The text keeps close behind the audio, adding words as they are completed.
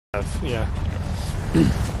have, yeah.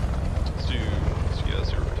 Let's do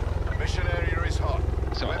Mission area is hot.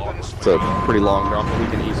 Weapons It's a pretty long drop, but we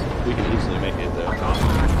can easily make it though.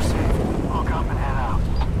 Lock up and head out.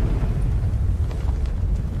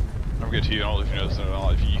 I'm good to you. I don't know if you know this or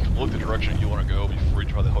not. If you look the direction you want to go before you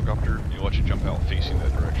try the helicopter, you watch you jump out facing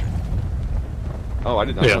that direction. Oh, I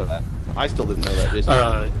did not know that. I still didn't know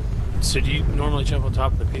that. So do you normally jump on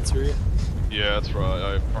top of the pizzeria? Yeah, that's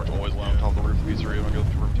right. I always land on top of the roof of the pizzeria when I go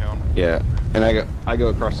through town. Yeah, and I go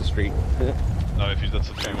across the street. If that's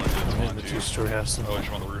the thing, it's fine The too. two-story house. I always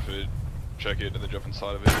jump on the roof of it, check it, and then jump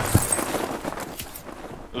inside of it.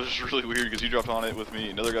 It was just really weird because you dropped on it with me,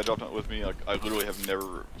 another guy dropped on it with me. Like, I literally have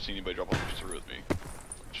never seen anybody drop on the pizzeria with me.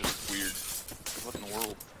 It's just weird. What in the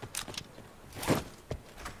world?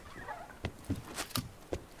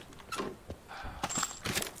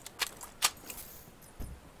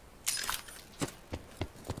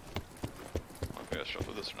 Okay, I should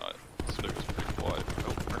with this or not. This nigga was pretty quiet.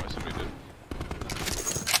 Oh, apparently somebody did.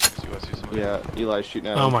 I see somebody. Yeah, Eli's shooting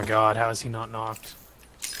at him. Oh my god, how is he not knocked?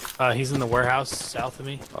 He's in the warehouse south of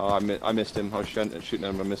me. Oh, I missed him. I was shooting at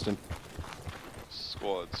him. I missed him.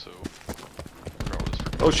 Squad, so.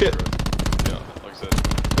 Oh shit! Yeah, like I said.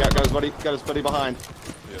 Yeah, got his buddy behind.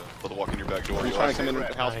 Yeah, let the walk in your back door. He's trying to come in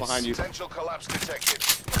the house behind you. Potential collapse detected.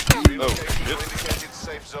 Oh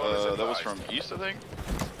shit! That was from east, I think.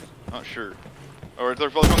 Not sure. Or they're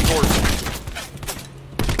both on the door.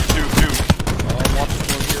 Two. I'm watching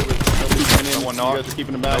one here, but nobody's coming in. That one You knocked. guys are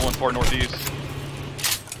keeping him back. That one far northeast.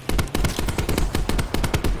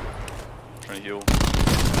 Trying to heal.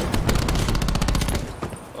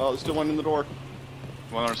 Oh, there's still one in the door.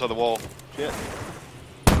 One on the other side of the wall. Shit.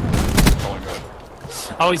 Oh my god.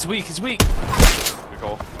 Oh, he's weak, he's weak! Good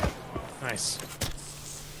call. Nice.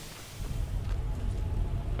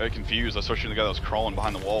 I got confused. I started shooting the guy that was crawling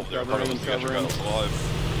behind the wall over there. I thought it was the guy that was alive.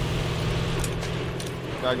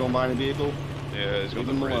 Guy going behind the vehicle. Yeah, he's going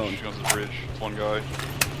to the bridge. He's going to the bridge. It's one guy. I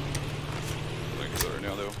think he's there right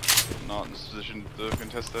now, though. I'm not in this position to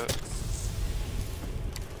contest that.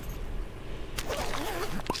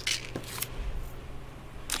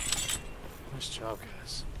 Nice job,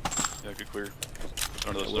 guys. Yeah, good clear. I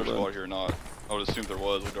don't know if there's a squad here or not. I would assume there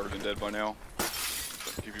was. We'd already been dead by now.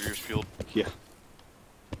 So keep your ears peeled. Yeah.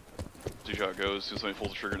 See how it goes. As soon as somebody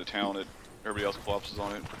pulls the trigger into town, everybody else collapses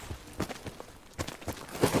on it.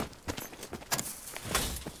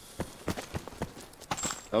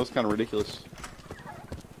 That was kind of ridiculous. I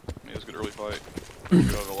mean, it was a good early fight.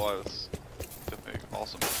 Get out of it alive. It's definitely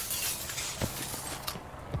awesome.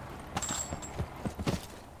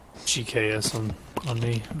 GKS on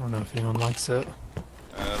me. I don't know if anyone likes it.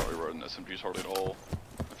 I don't really run SMGs hardly at all.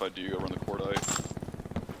 If I do, I run the Cordite.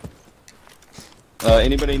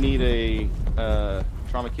 Anybody need a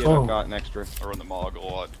trauma kit? Oh. I've got an extra. I run the MOG a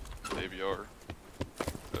lot. The ABR.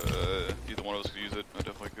 Either one of us could use it. I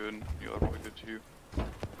definitely could. You are probably good too.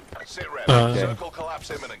 Sit rep. Circle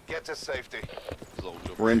collapse imminent. Get to safety.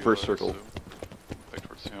 We're in for a circle. So back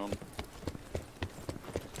towards town.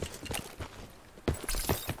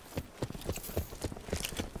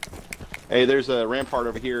 Hey, there's a rampart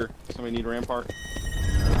over here. Somebody need a rampart?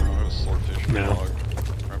 I was swordfish. No.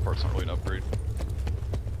 Rampart's not really an upgrade.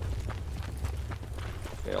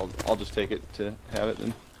 Okay, I'll just take it to have it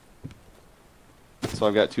then. So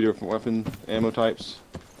I've got 2 different weapon ammo types.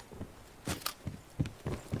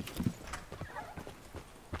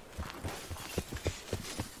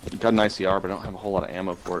 Got an ICR, but I don't have a whole lot of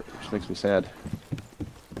ammo for it, which makes me sad.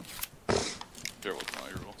 You're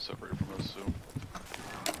well separated from us, so.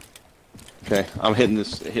 Okay, I'm hitting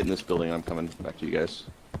this building. I'm coming back to you guys.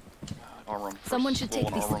 I'll run first. Someone should take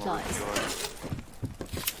Well, these I'll run over supplies.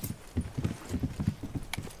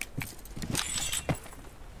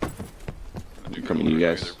 I'm coming to you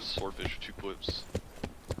guys. There was swordfish, 2 clips.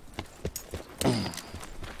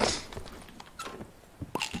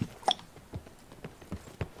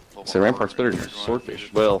 So rampart's better than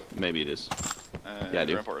swordfish. Well, maybe it is. Yeah, I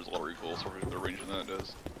do. Rampart is a lot more equal. Swordfish has better range than that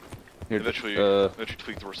does. Here, Eventually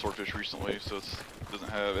tweaked the word swordfish recently, so it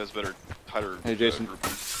has better, tighter. Hey, Jason.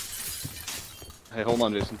 grouping. Hey, hold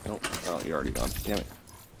on, Jason. Nope. Oh, you're already gone. Damn it.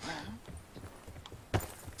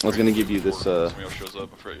 I was gonna give you this Somebody else shows up.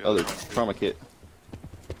 I forget other the trauma kit.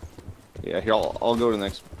 Yeah, here I'll go to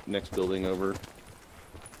the next building over.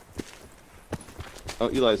 Oh,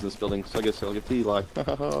 Eli's in this building, so I guess I'll get to Eli.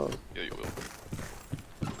 Yeah, you will.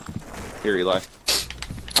 Here, Eli.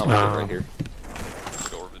 I'm right here.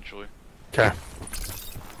 Go eventually. Okay.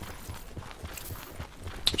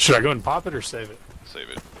 Should I go and pop it or save it? Save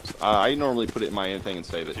it. I normally put it in my thing and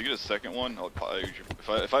save If it. you get a second one, if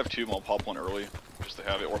I have 2, I'll pop one early, just to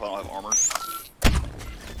have it. Or if I don't have armor,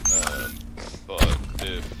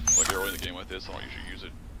 game like this, I don't usually use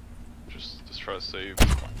it. Just try to save. I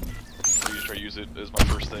usually try to use it as my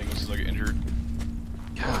first thing as soon as I get injured.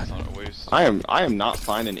 God, it's not a waste. I am not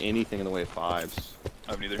finding anything in the way of 5s.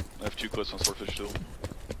 I haven't either. I have 2 clips on swordfish still.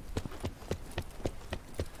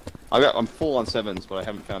 I'm full on 7s, but I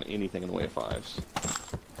haven't found anything in the way of 5s.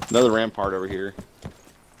 Another rampart over here.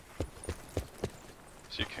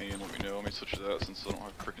 So you can let me know. I may switch to that since I don't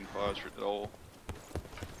have freaking 5s for it at all.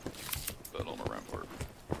 But on my rampart.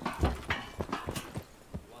 Oh,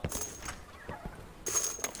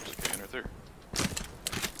 there's a can right there.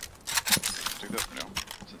 Do that for now.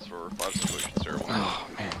 Since for 5 situations, terrible. Oh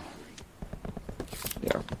man.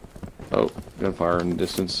 Yeah. Oh, gunfire in the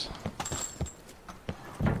distance.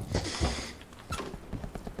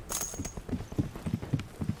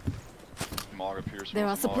 Mog up here. There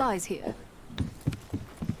are supplies here.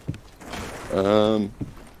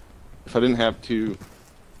 If I didn't have two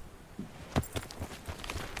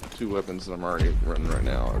weapons that I'm already running right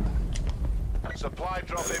now, Supply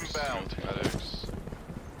drop inbound.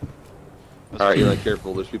 alright, Eli,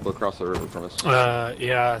 careful, there's people across the river from us.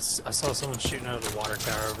 Yeah, I saw someone shooting out of the water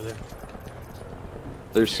tower over there.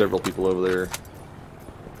 There's several people over there.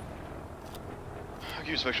 I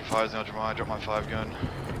can use some extra 5s now, Jeremiah. I dropped my 5 gun.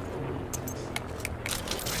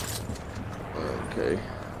 Okay.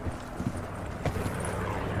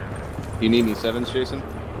 You need any 7s, Jason?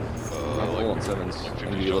 I want 7s. Like I 50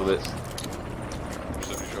 can give you a little bit.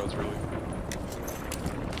 70 shots, really.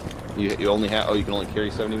 You only have, oh, you can only carry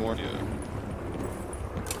 70 more? Yeah.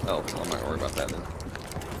 Oh, well, I'm not worried about that then.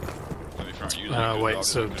 I mean, if you're not using it, Wait,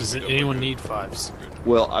 so does anyone need 5s?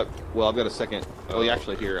 Well, I've got a second. Oh, yeah,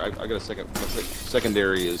 actually, here I got a second. My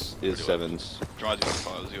secondary is 7s. Jeremiah's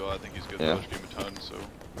using 5s, I think he's good. Yeah. Give him a ton, so.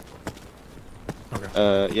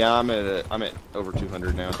 Okay. Yeah, I'm at over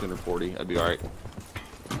 200 now, 240. I'd be all right.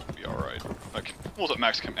 Be alright. Like, what's up,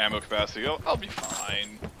 max ammo capacity? I'll be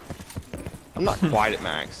fine. I'm not quite at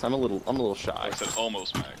max. I'm a little shy. Like I said,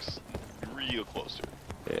 almost max. Real close to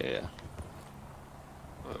it. Yeah.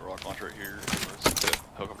 Rock launcher right here. Let's hit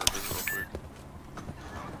helicopter real quick.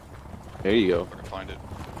 There you go. If I can find it.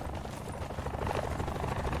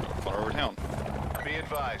 Far over town. Be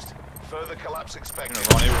advised. Further collapse expected. In a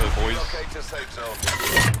raw neighborhood, boys. Locate to safe zone.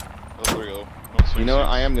 Oh, there we go. You know what?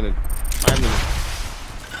 I am gonna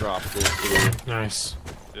drop this here. Nice.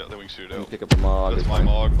 Yeah, then we can shoot it Let me out. pick up a mod. That's it's my fine.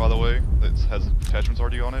 MOG, by the way. That has attachments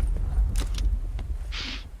already on it.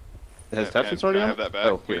 It has attachments already can on I it? have that back,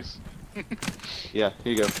 Oh, here. please? Yeah,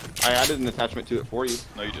 here you go. I added an attachment to it for you.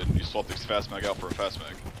 No, you didn't. You swapped the fast mag out for a fast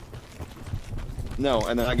mag. No,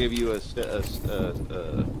 and then I gave you a stock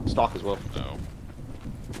as well. No.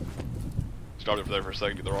 Stopped it for there for a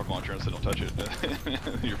second, get the rock launcher, and said don't touch it.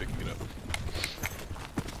 You're picking it up.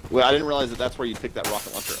 Well, I didn't realize that that's where you picked that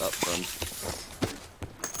rocket launcher up from.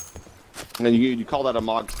 And then you called out a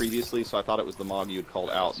MOG previously, so I thought it was the MOG you had called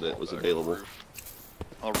out that was available.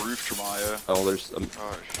 On the roof, Jeremiah. Oh, there's a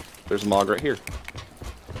MOG right here.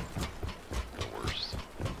 The worst.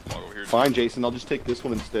 MOG over here. Fine, Jason. I'll just take this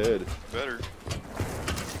one instead. Better.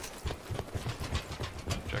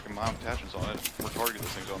 Checking my attachments on it. Worked hard to get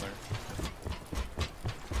those things on there.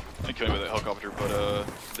 I couldn't with that helicopter, but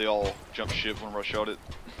they all jumped ship when Rush shot it.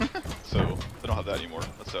 So they don't have that anymore.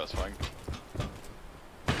 That's satisfying.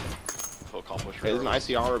 Full accomplished. Hey, there's an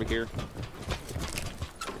ICR over here.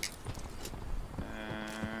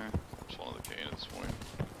 Just one other can at this point.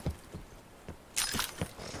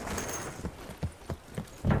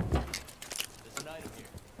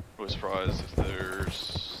 I was surprised if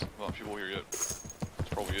there's not people here yet. There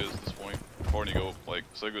probably is at this point. Or need to go like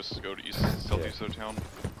Segos go to southeast of town.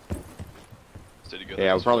 Stay together.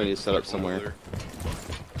 Yeah, we probably need to set up somewhere.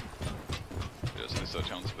 Yeah, southeast of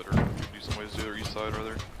town's better. Do some ways to do their east side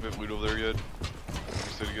rather. We haven't loot over there yet.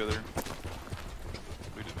 We stay together.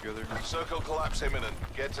 Loot it together. Circle collapse imminent.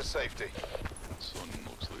 Get to safety. This one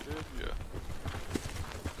looks looted. Yeah.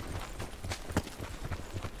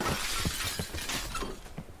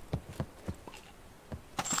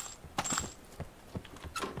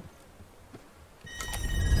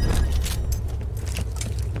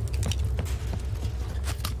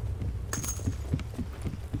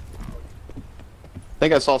 I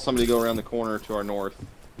think I saw somebody go around the corner to our north.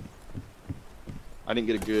 I didn't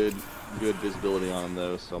get a good visibility on him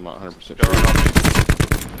though, so I'm not 100% Got sure. run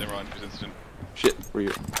off. Never mind. He's instant. Shit, where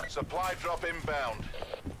you? Supply drop inbound.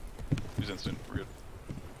 He's instant. We're good.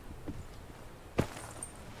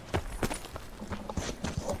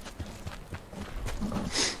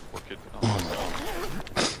 Poor kid. Oh,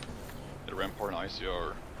 hit a rampart and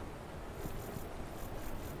ICR.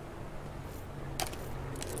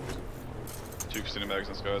 Two extended mags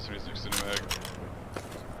in this guy, so he's an extended mag.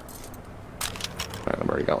 Alright, I've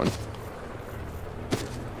already got one.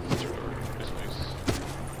 Sensor door. Yes, please.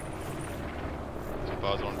 Some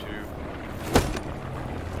files on 2.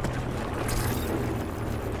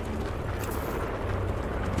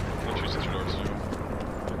 Got 2 sensor doors too.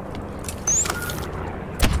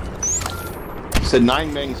 You said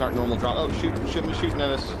 9 bangs aren't normal drop. Oh, shouldn't be shooting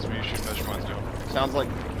at us. That's me shooting measure mines down. Sounds like.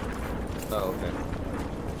 Oh, okay.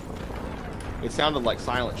 It sounded like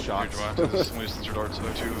silent shots. Somebody's sensor darts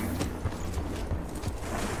though too.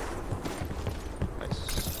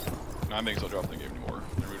 Nice. 9 bangs don't drop in the game anymore.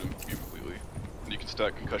 They removed them completely. And you can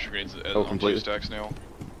stack concussion grenades on completely? 2 stacks now.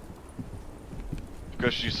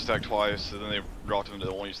 Concussion used to stack twice, and then they dropped them to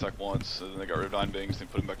only use stack once, and then they got rid of 9 bangs,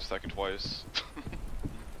 and put them back to stacking twice.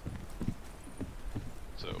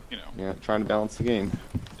 So, you know. Yeah, trying to balance the game.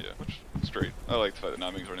 Yeah, which is great. I like the fact that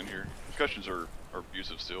 9 bangs aren't in here. Concussions are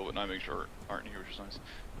abusive still, but 9 bangs aren't in here, which is nice.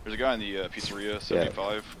 There's a guy in the pizzeria,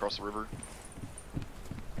 75, across the river.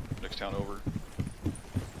 Next town over.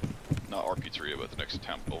 Not our pizzeria, but the next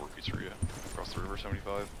town over pizzeria. Across the river,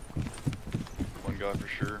 75. One guy for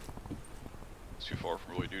sure. It's too far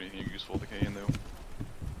from really doing anything useful with the can though.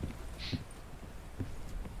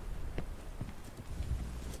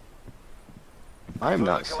 I am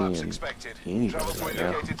not Collapse seeing expected. anybody Travel to right now.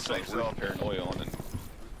 indicated safe We're zone. paranoia on and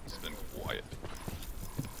it's been quiet.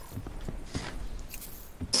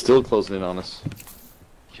 Still closing in on us.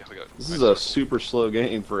 Yeah, we got. This is a super slow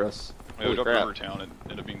game for us. Yeah, we Holy dropped crap. Rivertown and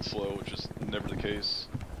ended up being slow, which is never the case.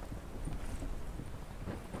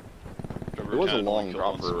 It was a long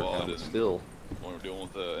drop for Rivertown, but still. When we're dealing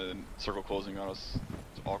with the and circle closing on us,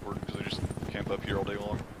 it's awkward because they just camp up here all day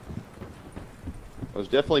long. There's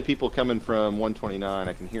definitely people coming from 129.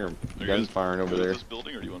 I can hear them. Guns firing over there. This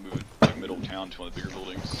building, or do you want to move it like middle of town to one of the bigger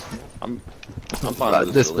buildings? I'm fine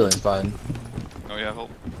with This building's fine. Oh yeah,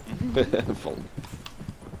 help. Fold.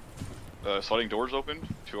 Sliding doors open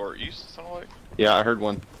to our east. It sounded like. Yeah, I heard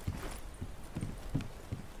one.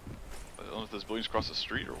 I don't know if this building's across the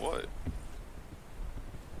street or what.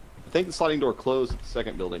 I think the sliding door closed at the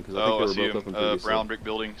second building because I think I they see were both him. open previously. Brown brick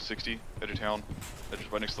building, 60, edge of town. Edge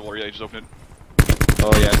right next to the water. Yeah, he just opened it.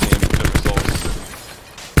 Oh yeah, I see him. Check results.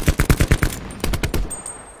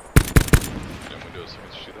 Yeah, windows.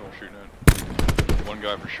 Let's shoot that one shooting at. One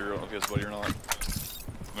guy for sure. I don't know if he has a buddy or not.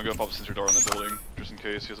 I'm gonna go pop a sensor door on that building just in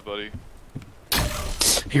case he has a buddy.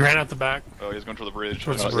 He ran out the back. Oh, he's going toward the bridge.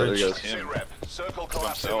 Towards the Oh, bridge. there he goes. Sit Him. rep. Circle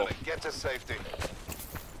collapse himself. imminent. Get to safety.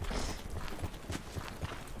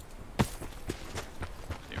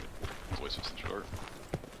 Damn it. It's a waste of sensor door.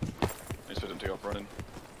 I just let him take off running.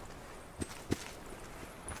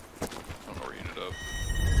 I don't know where he ended up.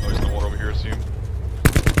 Oh, he's in the water over here, I see him.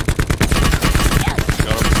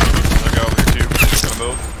 Got him. Another guy over here too. Got them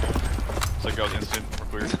both. Second guy was instant.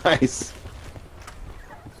 We're clear. Nice.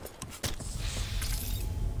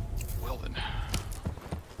 Well then.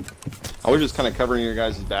 I was just kind of covering your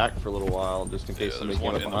guys' back for a little while, just in case Yeah, somebody there's came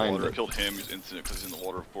one up in the behind. water. I But killed him. He's instant because he's in the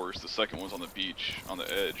water, of course. The second one's on the beach, on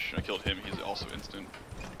the edge. I killed him. He's also instant.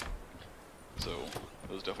 So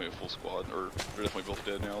it was definitely a full squad, or they're definitely both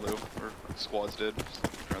dead now, though. Or the squad's dead. That's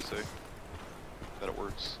what I'm trying to say. That it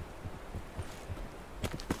works.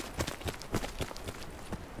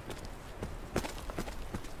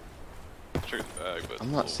 Check the bag, but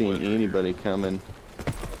I'm not it's a seeing little wet anybody coming.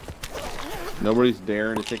 Nobody's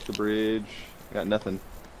daring to take the bridge. Got nothing.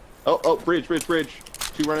 Oh, bridge.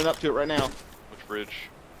 Two running up to it right now. here. Which bridge?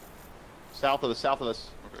 South of us.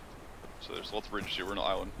 Okay. So there's lots of bridges here. We're in an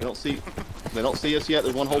island. They don't see us yet.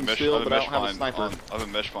 There's one holding still, but I don't have a sniper. I have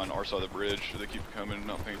a mesh find on our side of the bridge. They keep coming,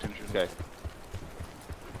 not paying attention. Okay.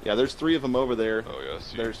 Yeah, there's 3 of them over there. Oh yeah.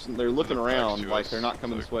 See, They're looking they're back around to like us. they're not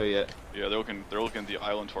coming It's this way yet. Yeah, they're looking at the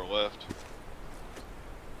island to our left.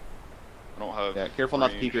 I don't have. Yeah, careful not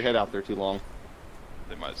to keep range. your head out there too long.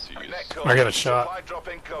 They might see us. Net I got a shot. Supply drop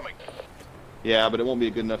incoming. Yeah, but it won't be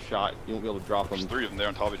a good enough shot. You won't be able to drop them. There's 3 of them there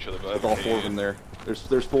on top of each other, but I With have all 4 of them there.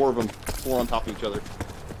 There's 4 of them. 4 on top of each other.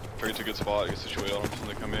 Try to get to a good spot, get situated on them so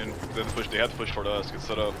they come in. They have to push toward us, get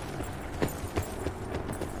set up.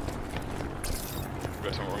 We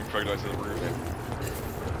got someone trying to get to the roof.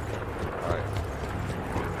 Alright.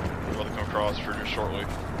 We're about to come across for just shortly.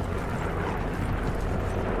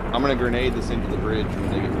 I'm gonna grenade this into the bridge when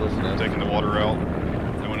they get close enough. Taking the water out.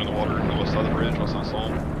 They went in the water on the west side of the bridge, last I saw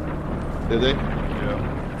them. Did they? Yeah.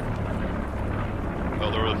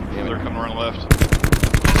 Oh, they're coming around the left.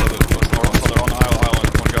 They're on the island.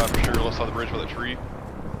 One guy for sure, left side of the bridge by that tree.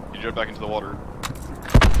 He jumped back into the water.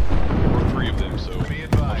 There were 3 of them, so Be watch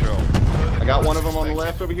advised. out. I got one of them on the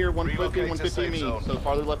left over here, 150, Relocate to 150 me. safe zone. So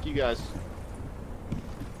farther left you guys.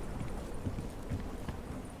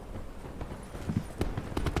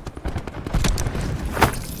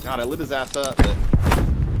 God, I lit his ass up, but...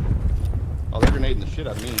 Oh, they're grenading the shit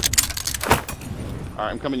out of me.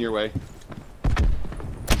 Alright, I'm coming your way.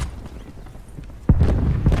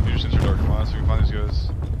 You just enter dark line so we can find these guys.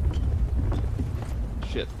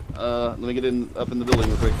 Shit. Let me get up in the building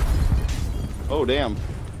real quick. Oh, damn.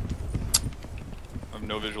 I have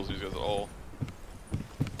no visuals of these guys at all.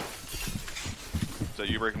 Is that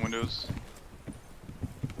you breaking windows?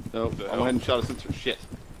 Nope, I went ahead and shot a sensor. Shit.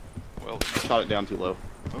 Well, Shot it down too low.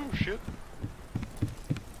 oh shit.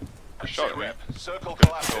 I shot Sit me. rep. Circle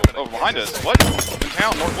collapse Oh, imminent. behind Get us. to What? In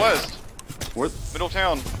town, northwest. Where? Middle of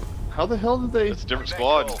town. How the hell did they... It's a different Next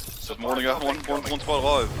squad. call. There's more than got Supply one coming. squad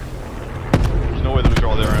alive. There's no way that we could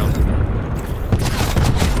all there around.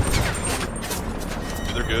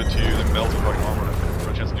 Dude, they're good too. They melted fucking armor.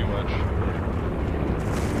 No chance to do much.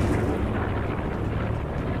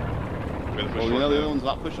 We Well, you know the other one's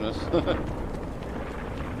not pushing us.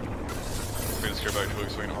 We're gonna scare back to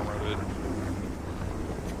swinging armor out of it.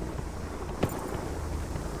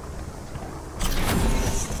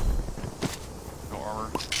 No armor.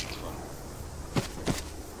 It's fun.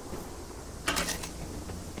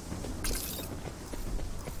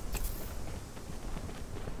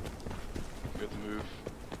 We have to move.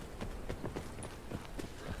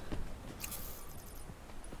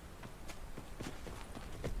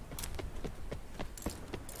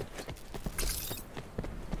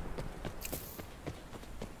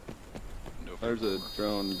 No There's a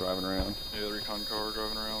drone driving around. Yeah, the recon car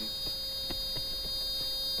driving around.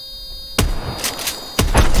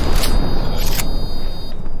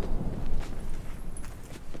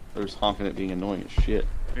 They're just honking it being annoying as shit.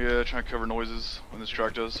 Yeah, trying to cover noises when they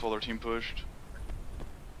distract us while our team pushed.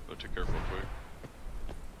 Go take care of it real quick.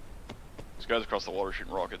 These guys across the water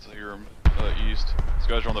shooting rockets, I hear them. East. These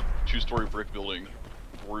guys are on the two-story brick building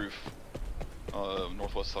roof.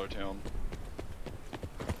 Northwest side of town.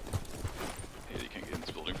 Yeah, you can't get in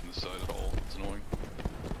this building from this side at all. It's annoying.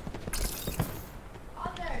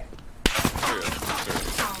 Oh yeah,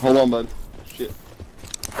 Hold on, bud. Shit.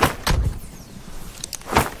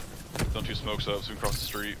 don't shoot smokes up so we can cross the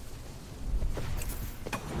street.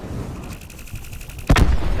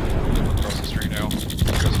 Cross the street now. You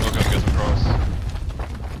guys smoke up, get them across.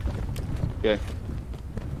 Okay.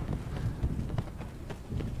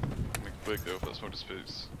 Make it quick though if that smoke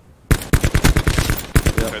dissipates.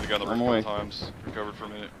 Yep. Had the guy on the roof I'm a away. couple times. Recovered for a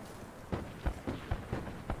minute.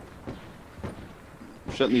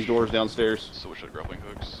 Shutting these doors downstairs. Still wish I had grappling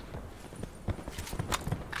hooks.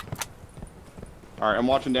 Alright, I'm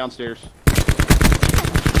watching downstairs.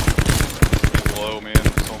 Low, man.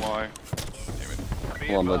 So am I. Damn it. Be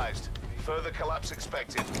Hold on, bud. advised. Further collapse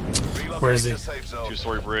expected. Where is he? Relocate to safe zone.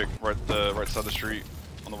 Two-story brick, right side of the street,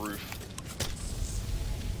 on the roof.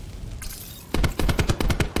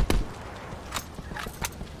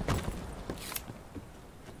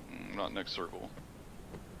 Not next circle.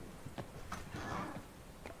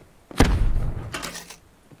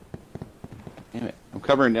 Damn it. I'm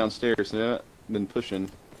covering downstairs. Yeah, been pushing.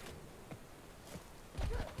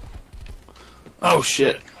 Oh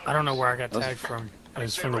shit! I don't know where I got tagged from. It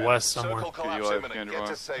was from the west somewhere. Circle collapse PUI, imminent. Andrew, Get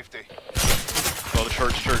huh? to safety. Oh, the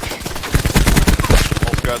church.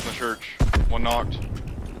 All guys in the church. One knocked.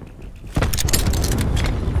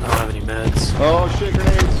 I don't have any meds. Oh shit,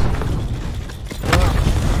 grenades!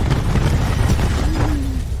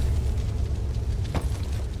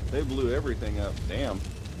 They blew everything up. Damn.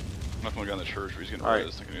 Nothing like on the church, but he's getting All right.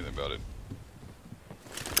 res, thinking anything about it.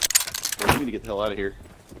 Well, we need to get the hell out of here.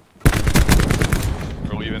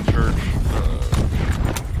 We're leaving church.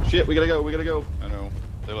 Shit, we gotta go, we gotta go. I know.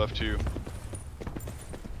 They left too.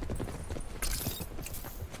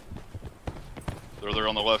 They're there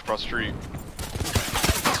on the left, across the street.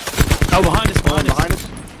 Oh, behind us! Behind us! Behind us.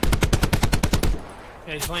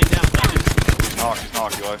 Yeah, he's laying down. Behind us. He's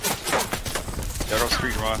knocked, Eli. Yeah, across the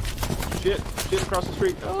street, Ryan. Shit, across the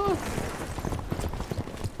street. Oh.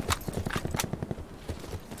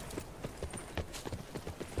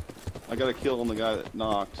 I got a kill on the guy that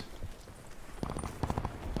knocked.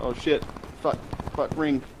 Oh shit. Fuck,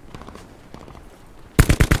 ring.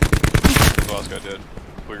 The last guy dead.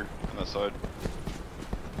 Clear on that side.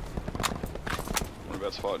 We're in a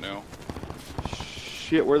bad spot now.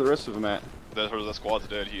 Shit, where are the rest of them at? That squad's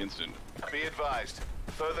dead, he instant. Be advised.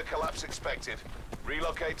 Further collapse expected.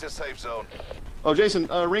 Relocate to safe zone. Oh, Jason,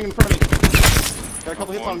 ring in front of me. Got a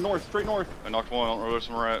couple hits on north, straight north. I knocked one, I don't know where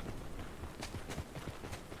some are at.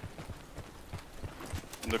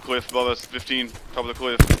 The cliff above us, 15, top of the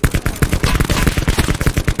cliff.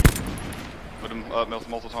 Put him up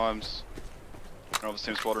multiple times. I don't know if it's the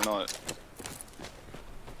same squad or not.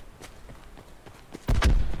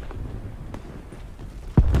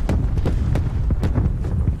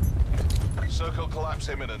 collapse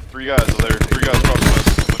imminent. 3 guys are there. 3 guys crossing us.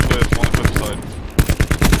 On the cliff side.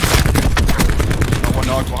 One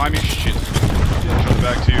knock behind me. Shit. Shut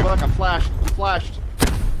back to you. Look, I'm flashed. I'm flashed.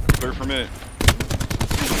 Clear for a minute.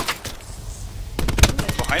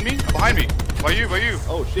 Behind me? Behind me. By you.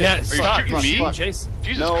 Oh shit. Yeah, Are you stop. shooting me? Fuck, Jason.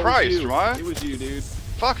 Jesus No, it was Christ, you. am I? It was you, dude.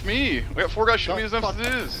 Fuck me. We got 4 guys shooting me as Fuck. enough as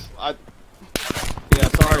it is. Yeah,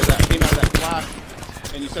 sorry, that came out of that flash,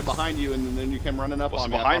 and you said behind you, and then you came running up Well, on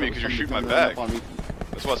it's me. behind I me thought it 'cause was you're somebody shooting my coming running back. up on me.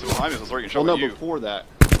 That's why I said behind me, so I was already Well, shot no, with you. before that.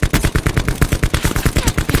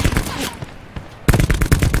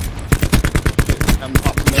 I'm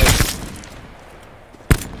off the med.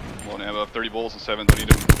 Well, now I have 30 bullets and 7s. I need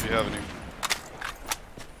them if you have any.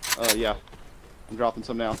 Yeah. I'm dropping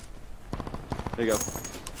some now. There you go.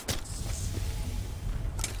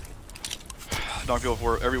 Knock people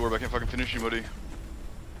for everywhere, but I can't fucking finish anybody.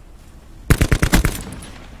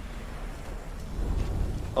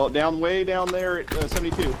 Oh, way down there at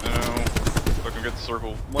 72. I know. Fucking get the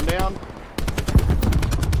circle. One down.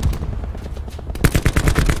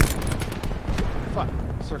 Fuck.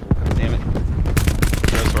 Circle. God damn it.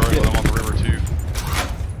 Yeah, sorry, but I'm on the river too.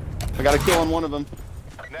 I got a kill on one of them.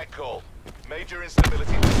 Net call. Major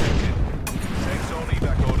instability detected. Safe zone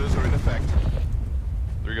evac orders are in effect.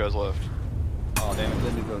 3 guys left. Oh, damn it.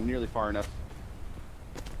 Didn't go nearly far enough.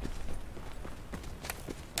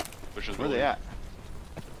 Which is Where are they at?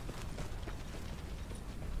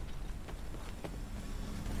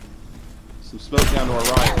 Some smoke down to our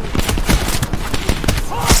right.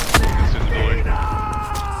 It's in the building.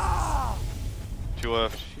 2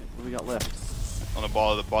 left. Shit, what do we got left? On the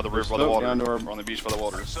by the river, by the smoke water. down to our- Or on the beach by the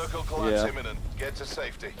water. Circle collapse Yeah. imminent. Get to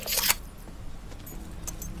safety.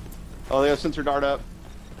 Oh, they got a sensor dart up.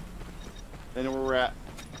 They know where we're at.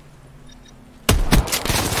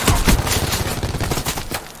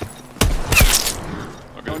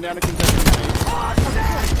 Okay. Going down to contestant phase. Oh,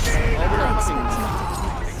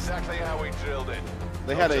 Exactly how we drilled it.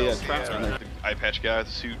 they had a Hotels trap Sierra. down there. The eye patch guy with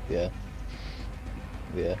the suit. Yeah.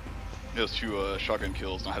 Yeah. It was 2 shotgun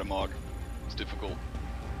kills and I had a MOG. It's difficult.